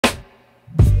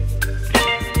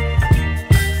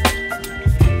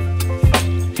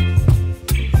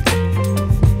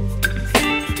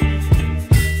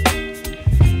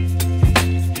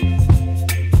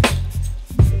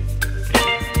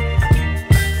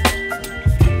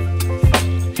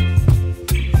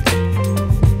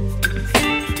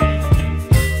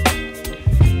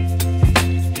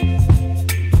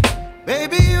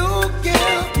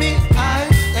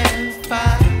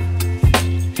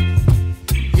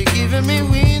giving me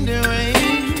wind and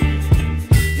rain.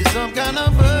 You're some kind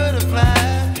of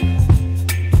butterfly.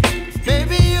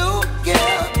 Baby, you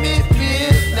give me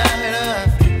midnight.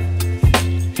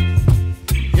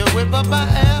 You whip up my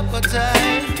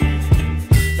appetite.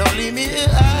 Don't leave me here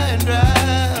high and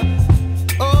dry.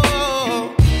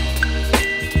 Oh,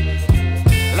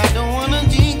 well, I don't wanna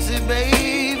jinx it,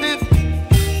 baby,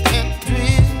 and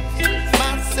twist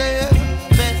myself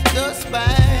at the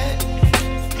spine.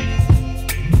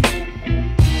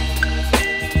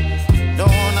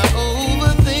 Don't wanna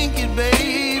overthink it,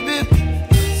 baby.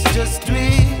 It's just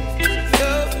twist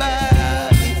your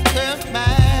body and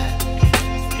mine.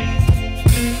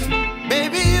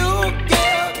 Baby, you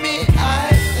give me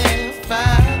ice and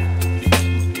fire.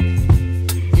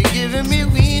 You're giving me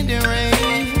wind and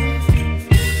rain.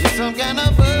 You're some kind of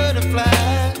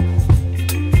butterfly.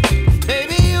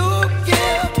 Baby, you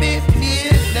give me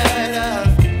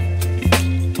midnight.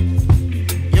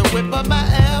 You whip up my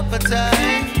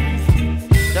appetite.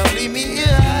 Don't leave me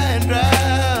here high and dry.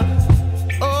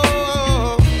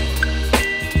 Oh,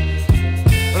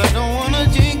 but I don't wanna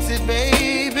jinx it,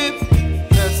 baby.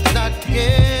 Let's not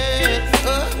get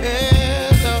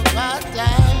ahead of my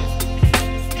time.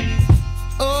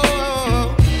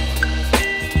 Oh,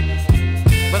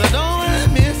 but I don't wanna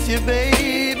miss you,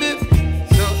 baby.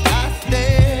 So I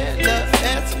stand up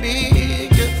and speak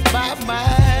just my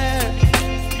mind.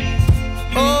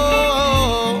 Oh.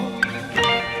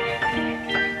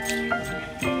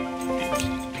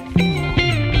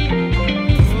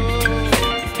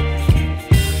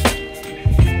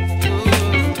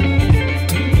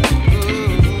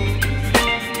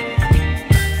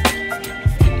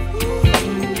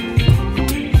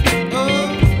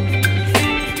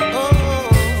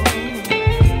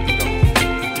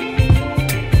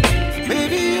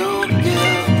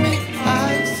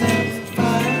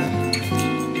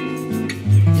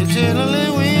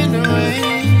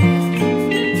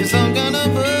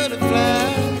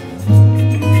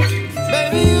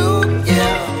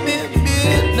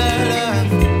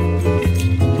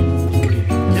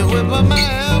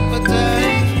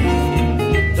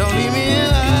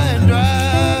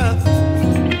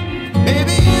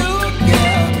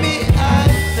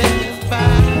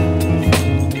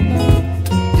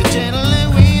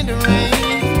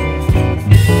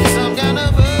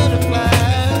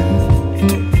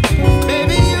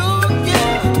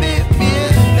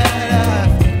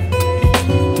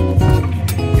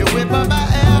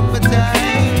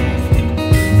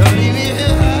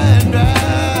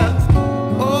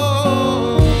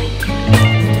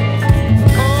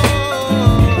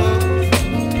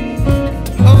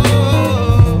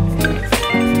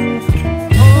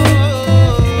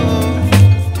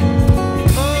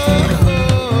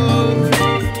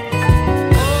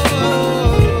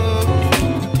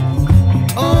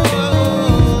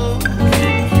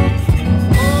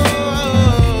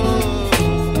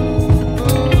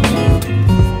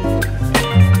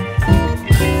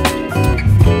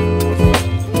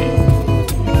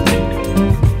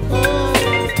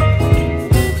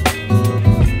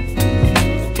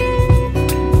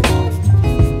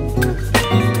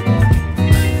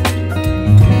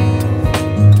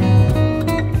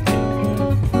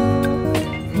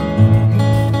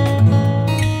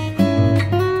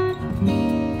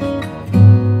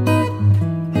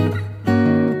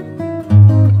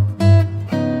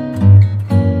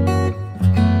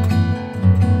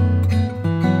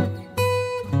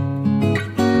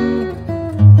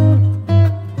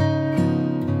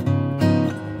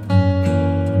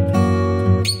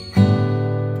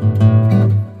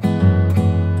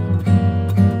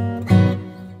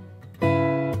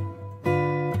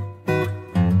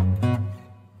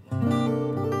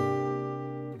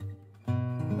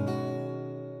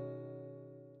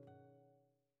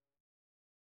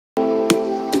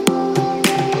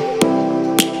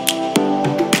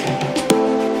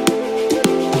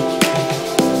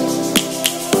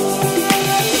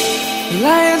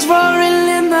 Lions roaring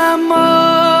in the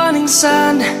morning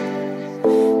sun,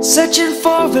 searching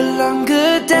for a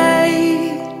longer day.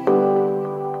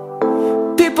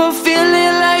 People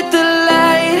feeling like the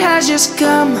light has just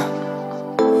come.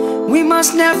 We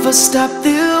must never stop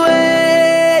the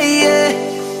way.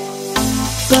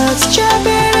 Birds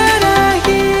chirping and I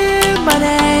hear my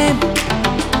name,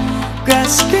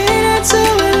 grasping into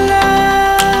a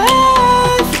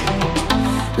life.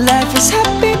 Life is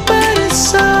happy but it's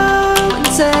so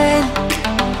insane.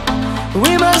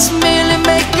 We must merely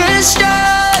make a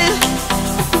strive.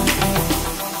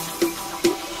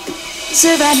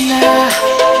 Savannah,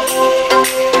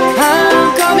 I'm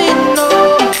coming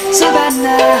home.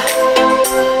 Savannah,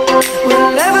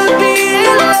 we'll never be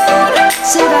alone.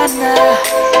 Savannah,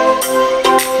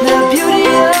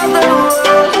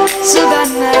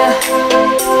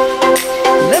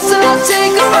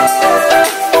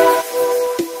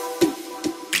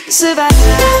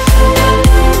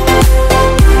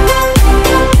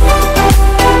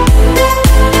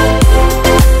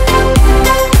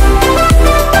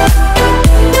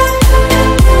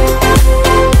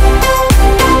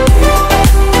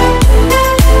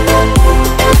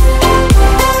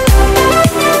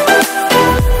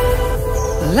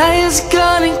 light is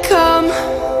gonna come.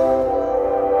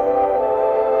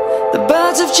 The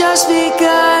birds have just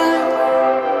begun.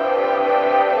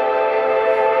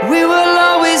 We will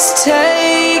always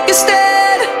take a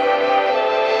stand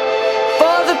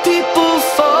for the people,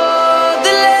 for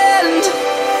the land.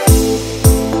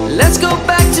 Let's go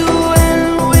back to when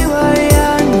we were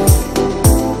young.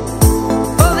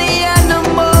 For the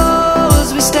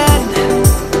animals we stand.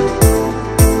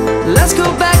 Let's go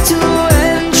back to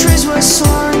when trees were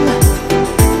swung.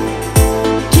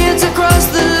 Kids across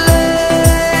the land.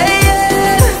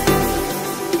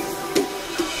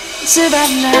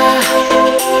 Savannah,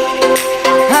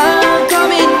 I'm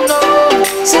coming home.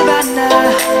 Savannah,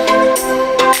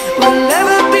 we'll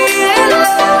never be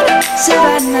alone.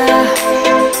 Savannah,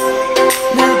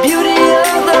 the beauty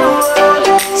of the world.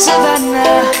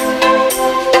 Savannah,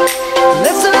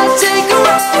 let's all take a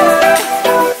ride.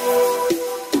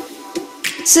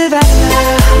 Savannah.